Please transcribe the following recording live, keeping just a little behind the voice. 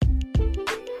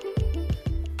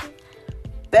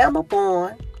Bama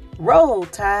born, Roll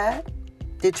Tide,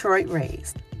 Detroit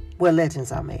raised, where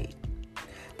legends are made.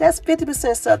 That's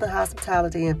 50% Southern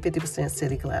hospitality and 50%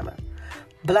 city glamour.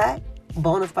 Black,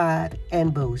 bona fide,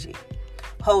 and bougie.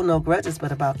 Hold no grudges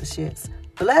but about the shits.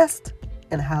 Blessed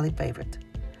and highly favored.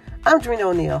 I'm Drina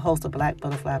O'Neal, host of Black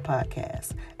Butterfly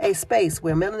Podcast, a space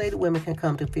where melanated women can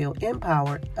come to feel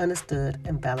empowered, understood,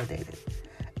 and validated.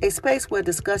 A space where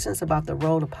discussions about the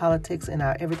role of politics in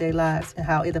our everyday lives and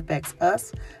how it affects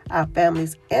us, our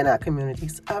families, and our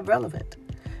communities are relevant.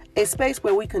 A space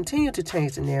where we continue to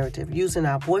change the narrative, using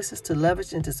our voices to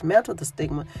leverage and dismantle the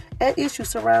stigma and issues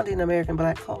surrounding American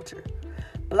Black culture.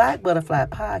 Black Butterfly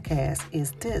Podcast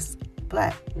is this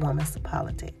Black woman's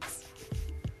politics.